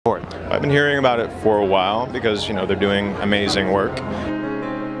I've been hearing about it for a while because, you know, they're doing amazing work.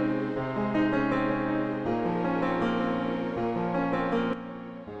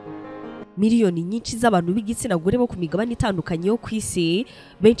 Miliyoni nyinshi z'abantu b'igitsina gore bo ku migabane itandukanye yo kwisi,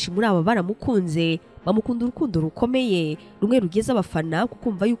 benshi muri aba baramukunze, bamukunda urukundo rukomeye, rumwe rugeze abafana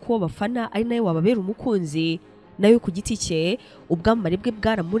kukumva yuko bafana ari nawe wababera umukunzi. Nayo ku giti cye ubwamare bwe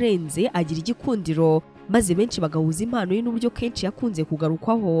bwaramurenze agira igikundiro, maze benshi bagahuza impano ye n'uburyo kenshi yakunze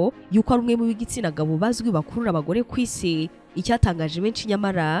kugarukwaho yuko ari umwe mu b'igitsina gabo bazwi bakurura abagore kwisi. Icyatangaje benshi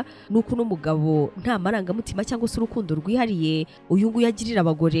nyamara nuko no mugabo nta marangamutima cyangwa se urukundo rwihariye uyu nguyu yagirira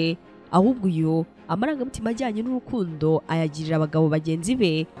abagore, ahubwo uyu amarangamutima ajyanye n'urukundo ayagirira abagabo bagenzi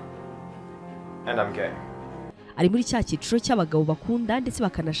be. Ari muri cya cyiciro cy'abagabo bakunda ndetse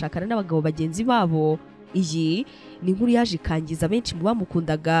bakanashakana n'abagabo bagenzi babo. Iyi ni inkuru yaje ikangiza benshi mu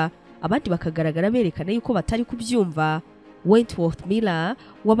bamukundaga, abandi bakagaragara berekana yuko batari kubyumva. Wentworth Miller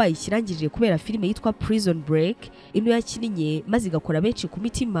wabaye ikirangirire kubera filime yitwa Prison Break, ino yakinnye maze igakora benshi ku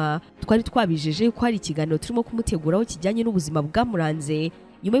mitima. Twari twabijeje yuko hari ikiganiro turimo kumuteguraho kijyanye n'ubuzima bwamuranze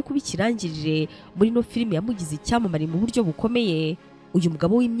nyuma yo kuba ikirangirire muri no filime yamugize icyamamare mu buryo bukomeye. Uyu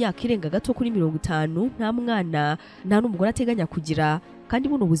mugabo w'imyaka irenga gato kuri 50 nta mwana nta n'umugore ateganya kugira, kandi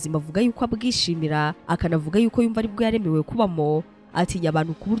buno buzima avuga yuko abwishimira, akanavuga yuko yumva ari bwo yaremewe kubamo. Atinya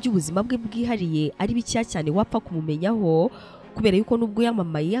abantu ku buryo ubuzima bwe bwihariye ari bicya cyane wapfa kumumenyaho, kubera yuko nubwo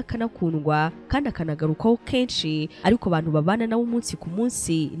yamamaye akanakundwa kandi akanagarukaho kenshi, ariko abantu babana nawe umunsi ku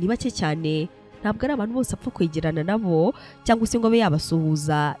munsi ni bake cyane. Ntabwo ari abantu bose apfa kwegerana nabo cyangwa se ngo abe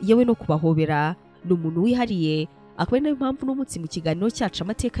yabasuhuza yewe no kubahobera. Ni umuntu wihariye, akaba ari nayo mpamvu n'umunsi mu kiganiro cyacu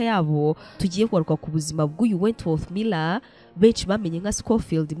amateka yabo tugiye kugaruka ku buzima bw'uyu Wentworth Miller benshi bamenye nka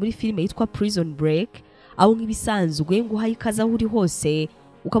Scofield muri filime yitwa Prison Break. Aho nk'ibisanzwe ngo uhaye ikaze aho uri hose,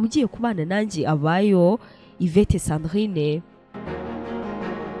 ukaba ugiye kubana nanjye abayo Yvette Sandrine.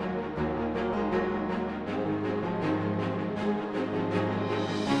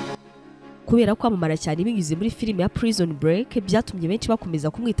 Kubera kwamamara cyane binyuze muri filime ya Prison Break byatumye benshi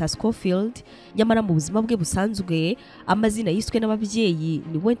bakomeza kumwita Scofield, nyamara mu buzima bwe busanzwe amazina yiswe n'ababyeyi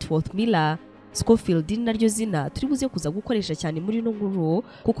ni Wentworth Miller. Scofield ni naryo zina turi buze kuza gukoresha cyane muri no nkuru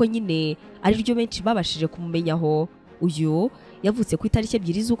kuko nyine ari ryo benshi babashije kumumenyaho. Uyu yavutse ku itariki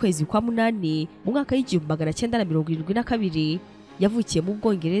 2 z'ukwezi kwa munani mu mwaka w'1972. Yavukiye mu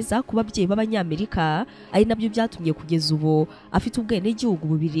Bwongereza ku babyeyi b'Abanyamerika, ari nabyo byatumye kugeza ubu afite ubwenegihugu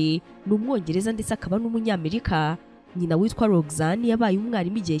bubiri, ni Umwongereza ndetse akaba n'Umunyamerika. Nyina witwa Roxanne yabaye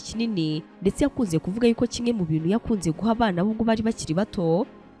umwarimu igihe kinini, ndetse yakunze kuvuga yuko kimwe mu bintu yakunze guha abana ubwo bari bakiri bato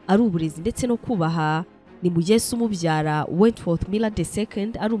ari uburezi ndetse no kubaha. Ni mu gihe se umubyara Wentworth Miller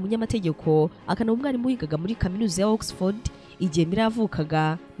II ari umunyamategeko, akanaba umwarimu wigaga muri kaminuza ya Oxford igihe Miller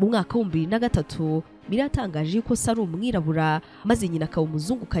yavukaga. Mu mwaka wa 2003 Miller yatangaje yuko se ari umwirabura maze nyina akaba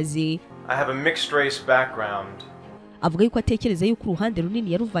umuzungukazi. Avuga yuko atekereza yuko uruhande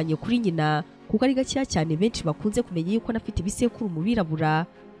runini yaruvanye kuri nyina kuko ari gakeya cyane benshi bakunze kumenya yuko anafite ibisekuru mu birabura.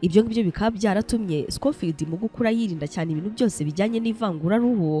 Ibyo ngibyo bikaba byaratumye Scofield mu gukura yirinda cyane ibintu byose bijyanye n'ivangura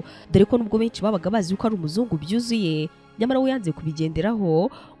ruhu, dore ko nubwo benshi babaga bazi yuko ari umuzungu byuzuye, nyamara we yanze kubigenderaho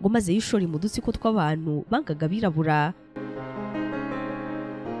ngo maze yishore mu dutsiko tw'abantu bangaga birabura.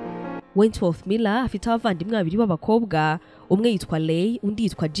 Wentworth Miller afite abavandimwe babiri b'abakobwa, umwe yitwa Leigh undi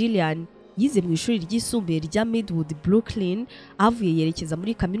yitwa Gillian. Yize mu ishuri ryisumbuye rya Midwood Brooklyn, avuye yerekeza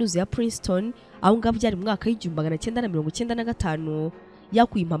muri kaminuza ya PRiSON, aho ngaho byari mu mwaka w'1995.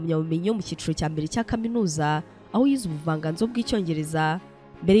 Yakuye impamyabumenyi yo mu cyiciro cya mbere cya kaminuza, aho yize ubuvanganzo bw'icyongereza.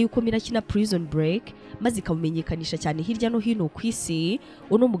 Mbere y'uko Miller akina Prison Break maze ikamumenyekanisha cyane hirya no hino ku isi,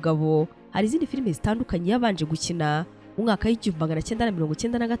 uno mugabo hari izindi filime zitandukanye yabanje gukina. Mu mwaka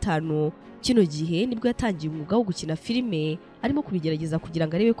w'1995 kino gihe nibwo yatangiye umwuga wo gukina filime, arimo kubigerageza kugira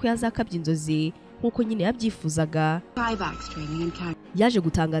ngo arebe ko yazakabya inzozi nkuko nyine yabyifuzaga. Yaje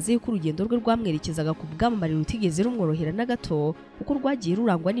gutangaza yuko urugendo rwe rwamwerekezaga ku bwamamare rutigeze rumworohera na gato, kuko rwagiye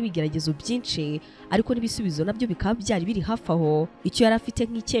rurangwa n'ibigeragezo byinshi, ariko n'ibisubizo nabyo bikaba byari biri hafi aho. Icyo yari afite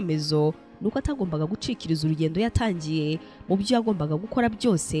nk'icyemezo nuko atagombaga gucikiriza urugendo yatangiye. Mu byo yagombaga gukora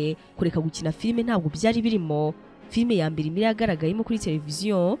byose, kureka gukina filime ntabwo byari birimo. Filime ya mbere Miller yagaragayemo kuri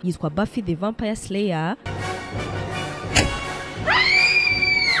televiziyo yitwa Buffy the Vampire Slayer.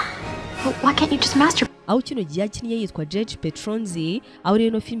 Why can't you just masturbate? Aho kino gihe yakinnye yitwa Judge Petronzi, aho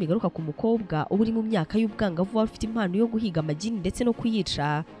rero no filime igaruka ku mukobwa uba uri mu myaka y'ubwangavu wari ufite impano yo guhiga amagini ndetse no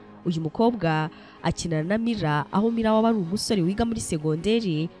kuyica. Uyu mukobwa akinana na Miller, aho Miller waba ari umusore wiga muri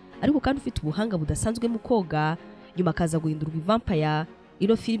segonderi ariko kandi ufite ubuhanga budasanzwe mu koga, nyuma akaza guhindurwa vampire.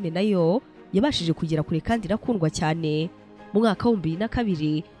 Ino filime nayo yabashije kugera kure kandi irakundwa cyane. Mu mwaka wa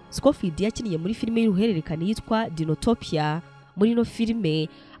 2002 Scofield yakiniye muri filime y'uruhererekane yitwa Dinotopia. muri no filime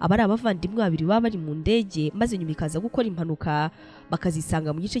abari abavandimwe babiri baba bari mu ndege maze nyuma ikaza gukora impanuka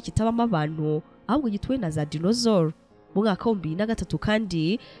bakazisanga mu gice kitabamo abantu ahubwo gituwe na za dinosaur. Mu mwaka wa 2003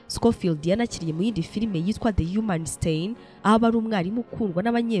 kandi Scofield yanakiriye mu yindi filime yitwa The Human Stain aho ari umwarimu ukundwa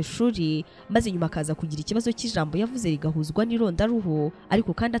n'abanyeshuri maze nyuma akaza kugira ikibazo cy'ijambo yavuze rigahuzwa n'irondaruhu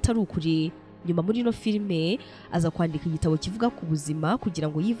ariko kandi atari ukuri. Nyuma muri no filime aza kwandika igitabo kivuga ku buzima kugira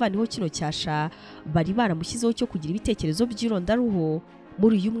ngo yivaneho kino cyasha bari baramushyizeho cyo kugira ibitekerezo by'irondaruhu.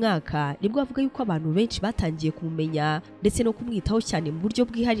 Muri uyu mwaka nibwo avuga yuko abantu benshi batangiye kumumenya ndetse no kumwitaho cyane mu buryo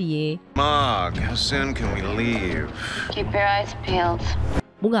bwihariye. Mog, how soon can we leave? Keep your eyes peeled.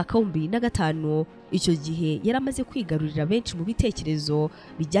 Mu mwaka wa 2005 icyo gihe yaramaze kwigarurira benshi mu bitekerezo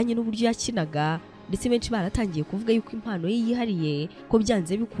bijyanye n'uburyo yakinaga ndetse benshi baratangiye kuvuga yuko impano ye yihariye ko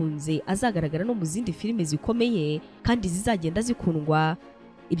byanze bikunze azagaragara no mu zindi filime zikomeye kandi zizagenda zikundwa.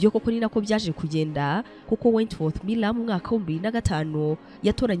 Ibyo koko ni nako byaje kugenda kuko Wentworth Miller mu mwaka wa 2005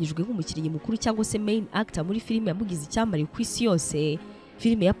 yatoranyijwe nk'umukinnyi mukuru cyangwa se main actor muri filime yamugize icyamare ku isi yose,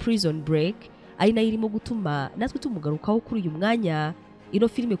 filime ya Prison Break ari nayo irimo gutuma natwe tumugarukaho kuri uyu mwanya. Ino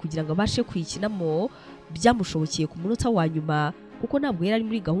filime kugira ngo abashe kuyikinamo byamushobokeye ku munota wa nyuma kuko ntabwo yari ari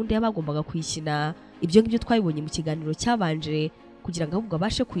muri gahunda y'abagombaga kuyikina. Ibyo ngibyo twabibonye mu kiganiro cyabanje kugira ngo ahubwo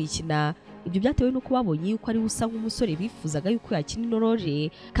abashe kuyikina. Ibyo byatewe nuko babonye yuko ari usa nk'umusore bifuzaga yuko yakina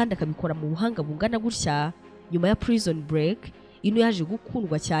inorore kandi akabikora mu buhanga bungana gutya. Nyuma ya Prison Break ino yaje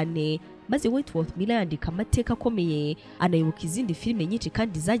gukundwa cyane maze Wentworth Miller yandika amateka akomeye anayoboka izindi filime nyinshi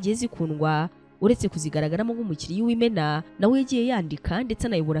kandi zagiye zikundwa. Uretse kuzigaragaramo nk'umukinnyi w'imena nawe yagiye yandika ndetse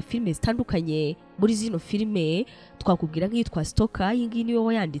anayobora filime zitandukanye. Muri zino filime twakubwira nk'iyitwa Stalker, iyi ngiyi niwe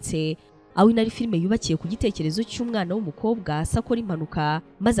wayanditse aho inari filime yubakiye ku gitekerezo cy'umwana w'umukobwa asakora impanuka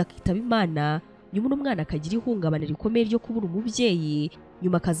maze akitaba Imana. Nyuma n'umwana akagira ihungabana rikomeye ryo kubura umubyeyi,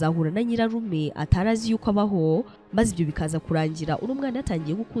 nyuma akazahura na nyirarume atarazi yuko abaho maze ibyo bikaza kurangira uno mwana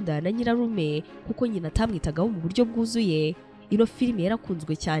yatangiye gukundana na nyirarume kuko nyina atamwitagaho mu buryo bwuzuye. Ino filime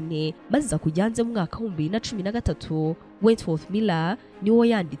yarakunzwe cyane maze iza kujya hanze mu mwaka wa 2013. Wentworth Miller niwe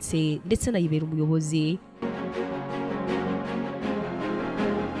yanditse ndetse anayibera umuyobozi.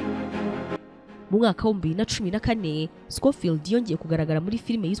 Mu mwaka wa 2014 Scofield yongeye kugaragara muri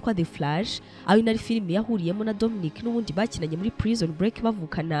filime yitwa The Flash aho inari filime yahuriyemo na Dominic n'ubundi bakinanye muri Prison Break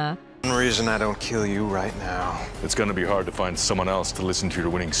bavukana. One reason I don't kill you right now. It's going to be hard to find someone else to listen to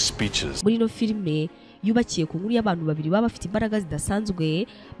your winning speeches. Muri no filime yubakiye ku nkuru y'abantu babiri baba bafite imbaraga zidasanzwe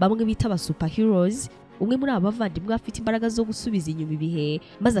bamwe bita aba superheroes. Umwe muri aba bavandimwe afite imbaraga zo gusubiza inyuma ibihe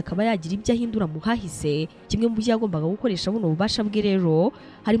maze akaba yagira ibyo ahindura mu hahise. Kimwe mu byo yagombaga gukoresha buno bubasha bwe rero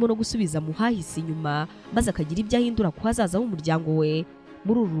harimo no gusubiza mu hahise inyuma maze akagira ibyo ahindura ku hazaza h'umuryango we.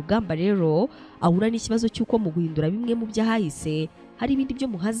 Muri uru rugamba rero ahura n'ikibazo cy'uko mu guhindura bimwe mu byahahise hari ibindi byo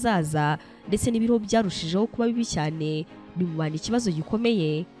mu hazaza ndetse n'ibiro byarushijeho kuba bibi cyane bimubana ikibazo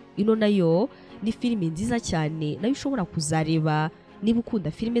gikomeye. Ino nayo ni filime nziza cyane nayo ushobora kuzareba niba ukunda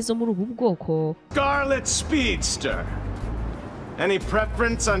filime zo muri ubu bwoko. Scarlet Speedster. Any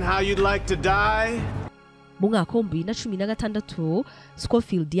preference on how you'd like to die? Mu mwaka wa 2016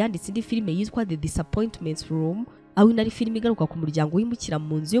 Scofield yanditse indi filime yitwa The Disappointment Room aho inari filime igaruka ku muryango wimukira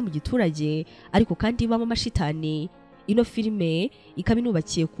mu nzu yo mu giturage ariko kandi ibamo amashitani. Ino filime ikaba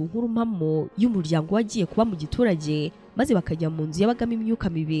inubakiye ku nkuru mpamo y'umuryango wagiye kuba mu giturage maze bakajya mu nzu yabagamo imyuka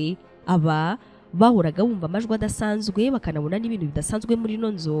mibi. Aba bahoraga bumva amajwi adasanzwe bakanabona n'ibintu bidasanzwe muri ino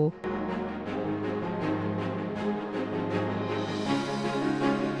nzu.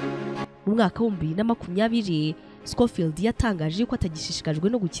 Mu mwaka wa 2020 Scofield yatangaje ko atagishishikajwe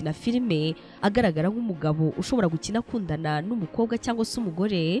no gukina filime agaragara nk'umugabo ushobora gukina akundana n'umukobwa cyangwa se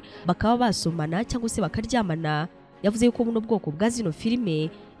umugore bakaba basomana cyangwa se bakaryamana. Yavuze yuko buno bwoko bwa zino filime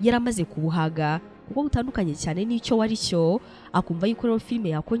yaramaze kubuhaga kuko butandukanye cyane n'icyo wari cyo, akumva yuko rero filime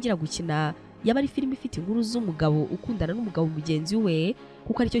yakongera gukina yaba ari filime ifite inkuru z'umugabo ukundana n'umugabo mugenzi we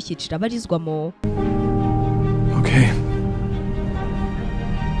kuko aricyo cyiciro abarizwamo. Okay.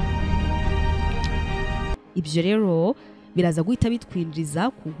 Ibyo rero biraza guhita bitwinjiriza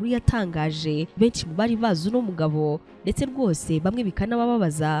ku nkuru yatangaje benshi mu bari bazi uno mugabo ndetse rwose bamwe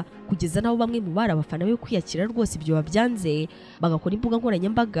bikanabababaza kugeza naho bamwe mu bari abafana be kwiyakira rwose ibyo babyanze bagakora imbuga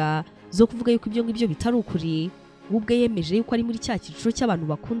nkoranyambaga zo kuvuga yuko ibyo ngibyo bitari ukuri. Ubwe yemeje yuko ari muri cya cyiciro cy'abantu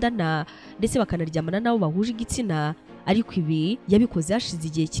bakundana ndetse bakanaryamana nabo bahuje igitsina, ariko ibi yabikoze hashize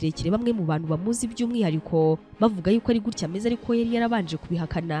igihe kirekire bamwe mu bantu bamuzi by'umwihariko bavuga yuko ari gutya ameze ariko yari yarabanje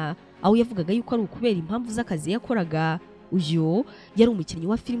kubihakana, aho yavugaga yuko ari ukubera impamvu z'akazi yakoraga. Uyu yari umukinnyi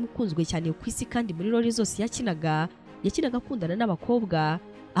wa filime ukunzwe cyane ku isi kandi muri role zose yakinaga akundana n'abakobwa.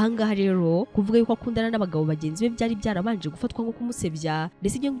 ahangaha rero kuvuga yuko akundana n'abagabo bagenzi be byari byarabanje gufatwa nko kumusebya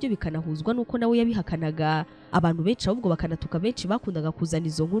ndetse ibyo ngibyo bikanahuzwa nuko nawe yabihakanaga. Abantu benshi ahubwo bakanatuka benshi bakundaga kuzana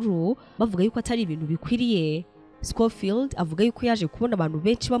izo nkuru bavuga yuko atari ibintu bikwiriye. Schofield avuga yuko yaje kubona abantu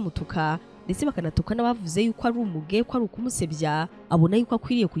benshi bamutuka ndetse bakanatuka n'abavuze yuko ari umuge ko ari ukumusebya, abona yuko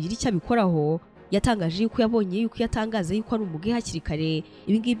akwiriye kugira icyo abikoraho. Yatangaje yuko yabonye yuko yatangaza yuko ari umuge hakiri kare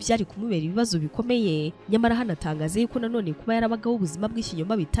ibi ngibi byari kumubera ibibazo bikomeye, nyamara hanatangaza yuko nanone kuba yarabagaho ubuzima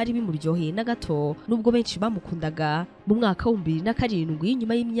bw'ikinyoma bitari bimuryoheye na gato nubwo benshi bamukundaga. Mu mwaka wa 2007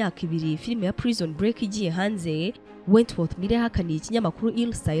 nyuma y'imyaka 2 filime ya Prison Break igiye hanze, Wentworth yahakaniye ikinyamakuru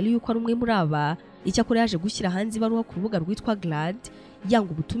IllStyle yuko ari umwe muri aba. Icyakora yaje gushyira hanze ibaruwa ku rubuga rwitwa Glad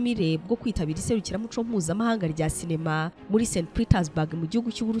yanga ubutumire bwo kwitabira iserukiramuco mpuzamahanga rya sinema muri St Petersburg mu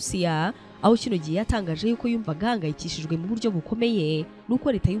gihugu cy'Uburusiya, aho kino gihe yatangaje yuko yumvaga ahangayikishijwe mu buryo bukomeye nuko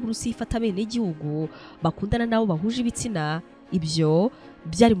leta y'Uburusiya ifata bene igihugu bakundana nabo bahuje ibitsina. Ibyo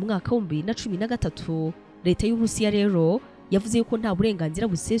byari mu mwaka wa 2013. Leta y'Uburusiya rero yavuze yuko nta burenganzira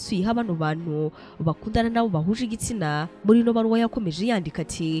busesuye ha bano bantu bakundana nabo bahuje igitsina. Muri no baruwa yakomeje yandika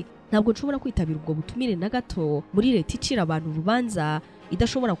ati, ntabwo nshobora kwitabira ubwo butumire na gato muri leta icira abantu urubanza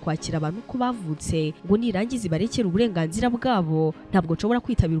idashobora kwakira abantu uko bavutse ngo nirangize barekere uburenganzira bwabo. Ntabwo nshobora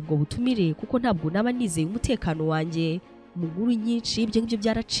kwitabira ubwo butumire kuko ntabwo naba nizeye umutekano wanjye. Mu nkuru nyinshi ibyo ngibyo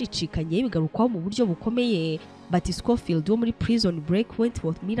byaracicikanye bigarukwaho mu buryo bukomeye. Bati Schofield wo muri Prison Break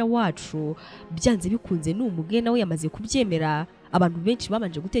Wentworth wacu byanze bikunze ni umuge nawe yamaze kubyemera. Abantu benshi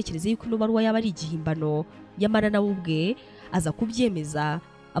babanje gutekereza yuko no baruwa yaba ari igihimbano, nyamara nawe ubwe aza kubyemeza.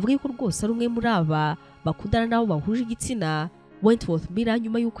 Avuga yuko rwose ari umwe muri aba bakundana nabo bahuje igitsina. Wentworth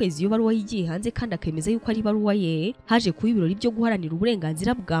nyuma y'ukwezi iyo baruwa yigiye hanze kandi akemeza yuko ari baruwa ye, haje kuba ibirori byo guharanira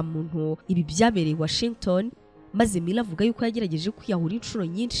uburenganzira bwa muntu. Ibi byabereye Washington, maze Miller avuga yuko yagerageje kwiyahura inshuro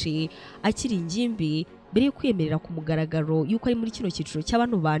nyinshi akiri ingimbi mbere yo kwemerera ku mugaragaro yuko ari muri kino cyiciro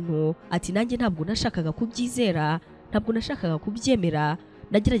cy'abantu bantu. Ati nanjye ntabwo nashakaga kubyizera, ntabwo nashakaga kubyemera.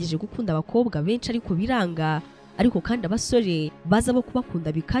 Nagerageje gukunda abakobwa benshi ariko biranga, ariko kandi abasore baza bo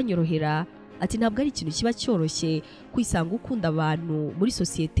kubakunda bikanyorohera. Ati ntabwo ari ikintu kiba cyoroshye kwisanga ukunda abantu muri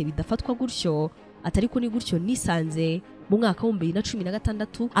sosiyete bidafatwa gutyo. Atari ko ni gutyo nisanze. Mu mwaka wa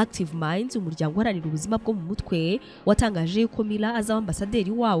 2016 Active Minds, umuryango uharanira ubuzima bwo mu mutwe, watangaje ko Miller azaba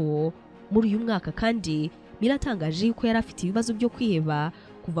ambasaderi wawo. Muri uyu mwaka kandi Miller atangaje ko yari afite ibibazo byo kwiheba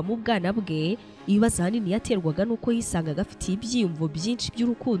kuva mu bwana bwe. Ibibazo ahanini yaterwaga nuko yisangaga afite ibyiyumvo byinshi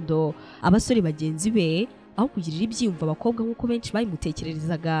by'urukundo abasore bagenzi be aho kugirira ibyiyumvo abakobwa nk'uko benshi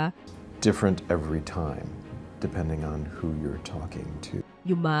bayimutekererezaga. Different every time depending on who you're talking to.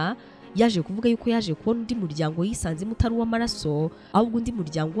 Nyuma yaje kuvuga yuko yaje kubona undi muryango yisanze mutari w'amaraso ahubwo undi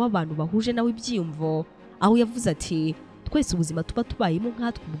muryango w'abantu bahuje nawe ibyiyumvo, aho yavuze ati twese ubuzima tuba tubayemo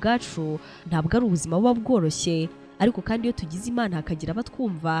nkatwe ubwacu ntabwo ari ubuzima buba bworoshye, ariko kandi iyo tugize Imana hakagira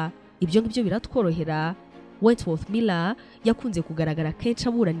abatwumva ibyo ngibyo biratworohera. Wentworth yakunze kugaragara kenshi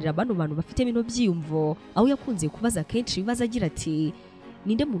aburanira bano bantu bafite bino byiyumvo, aho yakunze kubaza kenshi ibibazo agira ati,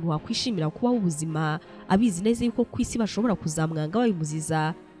 ninde muntu wakwishimira kubaho ubuzima abizi neza yuko ku isi bashobora kuzamwanga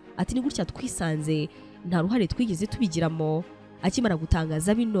babimuziza? Ati ni gutya twisanze, nta ruhare twigeze tubigiramo. Akimara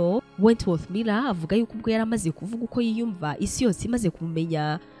gutangaza bino, Wentworth avuga yuko ubwo yaramaze kuvuga uko yiyumva isi yose imaze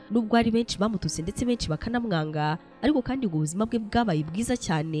kumenya, nubwo ari benshi bamutuse ndetse benshi bakanamwanga, ariko kandi ngo ubuzima bwe bwabaye bwiza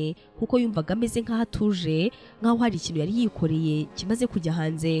cyane kuko yumvaga ameze nk'aho atuje, nk'aho hari ikintu yari yikoreye kimaze kujya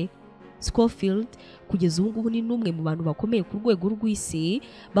hanze. Schofield kugeza ubu ngubu ni n'umwe mu bantu bakomeye ku rwego rw'isi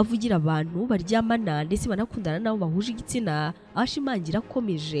bavugira abantu baryamana ndetse banakundana nabo bahuje igitsina, ashimangira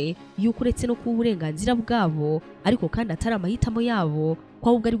akomeje yuko uretse no kuba uburenganzira bwabo ariko kandi atari amahitamo yabo, ko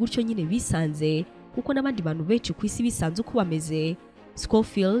ahubwo ari gutyo nyine bisanze kuko n'abandi bantu benshi ku isi bisanze uko bameze.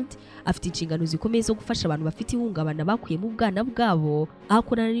 Schofield afite inshingano zikomeye zo gufasha abantu bafite ihungabana bakuye mu bwana bwabo, aho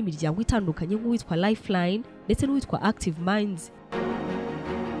akorana n'imiryango itandukanye nk'uwitwa Lifeline ndetse n'uwitwa Active Minds.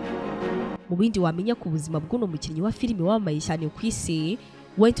 Mu bindi wamenya ku buzima bw'uno mukinnyi wa filime wamamaye cyane ku isi,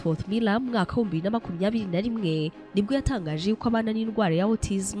 Wentworth mu mwaka wa 2021 nibwo yatangaje yuko abana n'indwara ya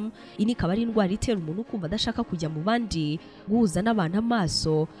autism. Ini ikaba ari indwara itera umuntu kumva adashaka kujya mu bandi, guhuza n'abantu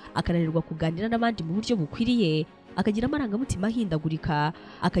amaso, akananirwa kuganira n'abandi mu buryo bukwiriye, akagira amarangamutima ahindagurika,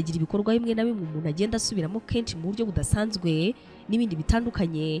 akagira ibikorwa bimwe na bimwe umuntu agenda asubiramo kenshi mu buryo budasanzwe n'ibindi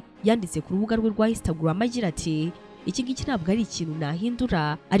bitandukanye. Yanditse ku rubuga rwe rwa Instagram agira ati, iki ngiki ntabwo ari ikintu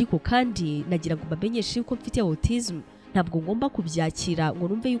nahindura, ariko kandi nagira ngo mbamenyeshe yuko mfite autism. Ntabwo ngomba kubyakira ngo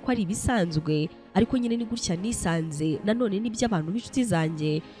numve yuko ari ibisanzwe, ariko nyine ni gutya nisanze, nanone n'ibyo abantu b'inshuti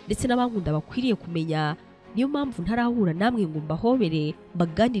zanjye ndetse n'abankunda bakwiriye kumenya. Niyo mpamvu ntarahura namwe ngo mbahobere,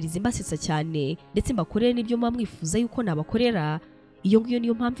 mbaganirize mbasetsa cyane ndetse mbakorere n'ibyo muba mwifuza yuko nabakorera. Iyo ngiyo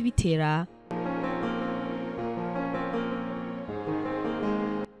niyo mpamvu ibitera.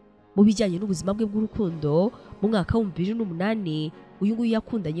 mu bijyanye n'ubuzima bwe bw'urukundo. Mu mwaka wa 2008 uyu nguyu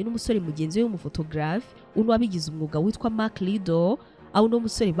yakundanye n'umusore mugenzi we w'umufotographe uno wabigize umwuga witwa Mark Lido. aho no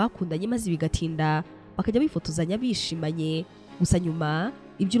musore bakundanye maze bigatinda bakajya bifotozanya bishimanye, gusa nyuma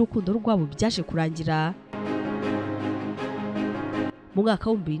iby'urukundo rwabo byaje kurangira. Mu mwaka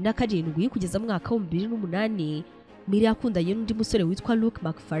wa 2007 kugeza mu mwaka wa 2008 Miri yakundanye n'undi musore witwa Luke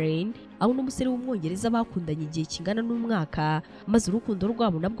McFarlane, aho n'umusore w'umwongereza bakundanye igihe kingana n'umwaka, maze urukundo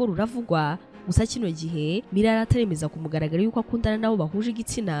rwabo nabwo ruravugwa. Gusa kino gihe Miri arataremeza ku mugaragaro yuko akundana nabo bahuje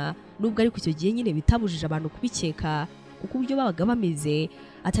igitsina, nubwo ariko icyo gihe nyine bitabujije abantu kubikeka kuko uburyo babaga bameze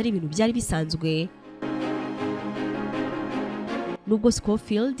atari ibintu byari bisanzwe. Nubwo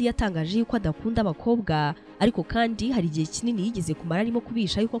Scofield yatangaje yuko adakunda abakobwa, ariko kandi hari igihe kinini yigeze kumara arimo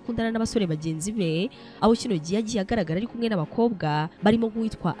kubisha yuko akundana n'abasore bagenzi be, aho kino gihe yagiye agaragara ari kumwe n'abakobwa barimo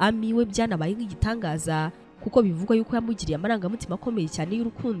nk'uwitwa Amy. We byanabaye nk'igitangaza kuko bivugwa yuko yamugiriye amarangamutima akomeye cyane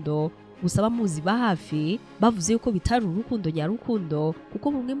y'urukundo. Gusa abamuzi ba hafi bavuze yuko bitari urukundo nyarukundo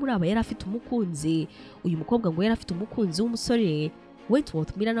kuko bumwe muri aba yari afite umukunzi. Uyu mukobwa ngo yari afite umukunzi w'umusore,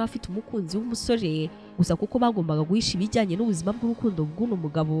 Wentworth Miller nawe afite umukunzi w'umusore, gusa kuko bagombaga guhisha ibijyanye n'ubuzima bw'urukundo bw'uno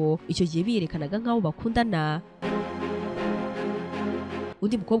mugabo, icyo gihe biyerekanaga nk'aho bakundana.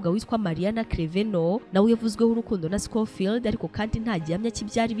 Undi mukobwa witwa Mariana Creveno nawe yavuzweho urukundo na Scofield, ariko kandi nta gihamya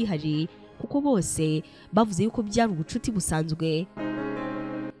cy'ibyari bihari kuko bose bavuze yuko byari ubucuti busanzwe.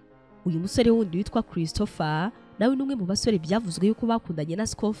 Uyu musore wundi witwa Christopher nawe n'umwe mu basore byavuzwe yuko bakundanye na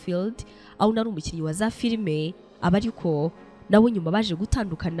Scofield, aho nari umukinnyi wa za filime, abariko nawe nyuma baje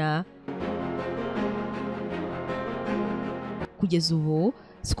gutandukana. Kugeza ubu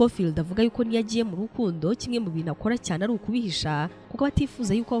Scofield avuga yuko niyagiye mu rukundo kimwe mu bintu akora cyane ari ukubihisha kuko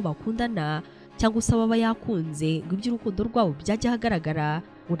batifuza yuko abo bakundana cyangwa se baba yakunze ngo iby'urukundo rwabo byajya hagaragara,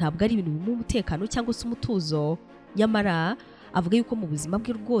 ngo ntabwo ari ibintu bimuha umutekano cyangwa se umutuzo. Nyamara avuga yuko mu buzima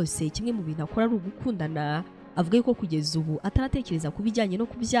bwe rwose kimwe mu bintu akora ari ugukundana. Avuga yuko kugeza ubu ataratekereza ku bijyanye no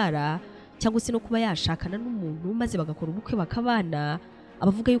kubyara cyangwa se no kuba yashakana n'umuntu maze bagakora ubukwe bakabana.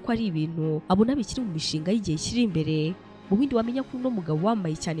 Abavuga yuko ari ibintu abona bikiri mu mishinga y'igihe kiri imbere. Mu bindi wamenya ko uno mugabo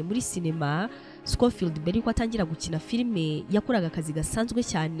wambaye cyane muri sinema, Scofield mbere yuko atangira gukina filime yakoraga akazi gasanzwe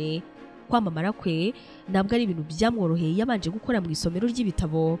cyane. Kwamamara kwe ntabwo ari ibintu byamworoheye, yabanje gukora mu isomero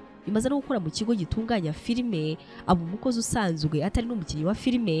ry'ibitabo, bimaze no gukora mu kigo gitunganya filime, aba umukozi usanzwe atari n'umukinnyi wa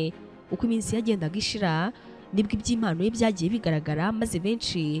filime. Uko iminsi yagendaga ishira nibwo iby'impano ye byagiye bigaragara, maze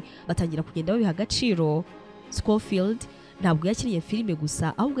benshi batangira kugenda babiha agaciro. Scofield ntabwo yakiniye filime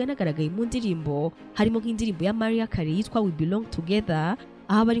gusa, ahubwo yanagaragaye mu ndirimbo, harimo nk'indirimbo ya Mariah Carey yitwa We Belong Together,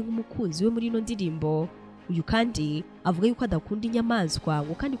 aho aba ari nk'umukunzi we muri ino ndirimbo. Uyu kandi avuga yuko adakunda inyamaswa,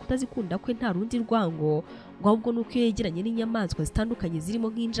 ngo kandi kutazikunda kwe nta rundi rwango, ngo ahubwo nuko iyo yegeranye n'inyamaswa zitandukanye zirimo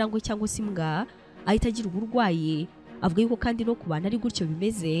nk'injangwe cyangwa se imbwa ahita agira uburwayi. Avuga yuko kandi no ku bantu ari gutyo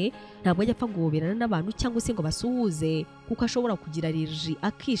bimeze, ntabwo ajya apfa guhoberana n'abantu cyangwa se ngo basuhuze kuko ashobora kugira allergie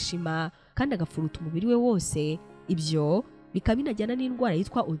akishima kandi agafuruta umubiri we wose. Ibyo bikaba binajyana n'indwara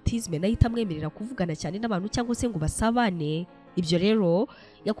yitwa autisme nayo itamwemerera kuvugana cyane n'abantu cyangwa se ngo basabane. Ibyo rero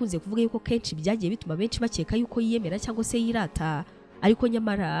yakunze kuvuga yuko kenshi byagiye bituma benshi bakeka yuko yiyemera cyangwa se yirata, ariko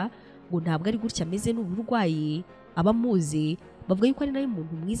nyamara ngo ntabwo ari gutya ameze n'uburwayi. Abamuzi bavuga yuko ari nayo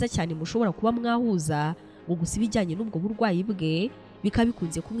umuntu mwiza cyane mushobora kuba mwahuza, ngo gusa ibijyanye n'ubwo burwayi bwe bikaba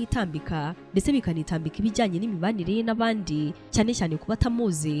bikunze kumwitambika ndetse bikanitambika ibijyanye n'imibanire ye n'abandi, cyane cyane kuba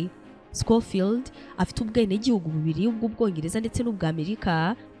atamuzi. Scofield afite ubwenegihugu bubiri, ubw'Ubwongereza ndetse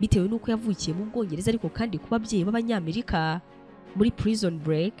n'ubw'Amerika, bitewe n'uko yavukiye mu Bwongereza ariko kandi kuba ababyeyi b'Abanyamerika. Muri Prison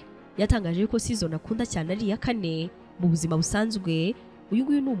Break yatangaje ko season akunda cyane ari iya 4. Mu buzima busanzwe uyu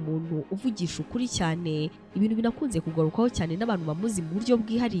nguyu ni umuntu uvugisha ukuri cyane, ibintu binakunze kugarukaho cyane n'abantu bamuzi mu buryo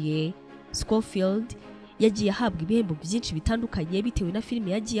bwihariye. Scofield yagiye ahabwa ibihembo byinshi bitandukanye bitewe na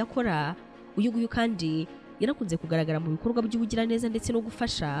filime yagiye akora. Uyu nguyu kandi yanakunze kugaragara mu bikorwa by'ubugiraneza ndetse no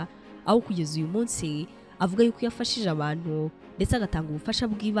gufasha, aho kugeza uyu munsi avuga yuko yafashije abantu ndetse agatanga ubufasha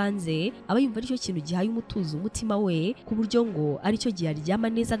bw'ibanze, aba yumva aricyo kintu gihaye umutuzo umutima we, ku buryo ngo aricyo gihe aryama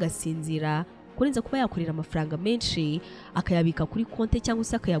neza agasinzira, kurenza kuba yakorera amafaranga menshi akayabika kuri konte cyangwa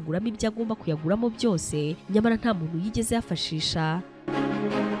se akayaguramo ibyo agomba kuyaguramo byose, nyamara nta muntu yigeze yafashisha.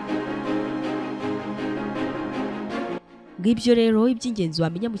 Ngibyo rero iby'ingenzi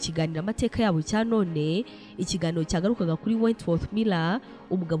wamenya mu kiganiro amateka yabo cya none. Ikiganiro cyagarukaga kuri Wentworth Miller,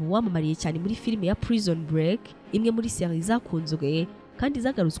 umugabo wamamariye cyane muri filime ya Prison Break, imwe muri series zakunzwe kandi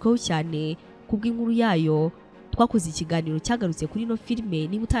zagarutsweho cyane kubw'inkuru yayo. Twakoze ikiganiro cyagarutse kuri no filime,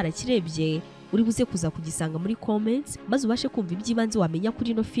 niba utarakirebye uri buze kuza kugisanga muri comments maze ubashe kumva iby'ibanze wamenya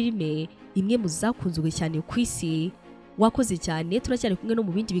kuri no filime, imwe mu zakunzwe cyane ku isi. wakoze cyane turacyari kumwe no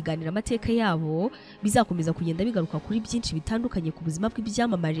mu bindi biganiro amateka yabo bizakomeza kugenda bigaruka kuri byinshi bitandukanye ku buzima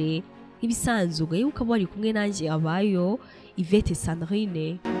bw'ibyamamare nk'ibisanzwe ukaba wari kumwe nanjye abayo Yvette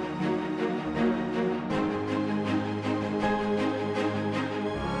Sandrine.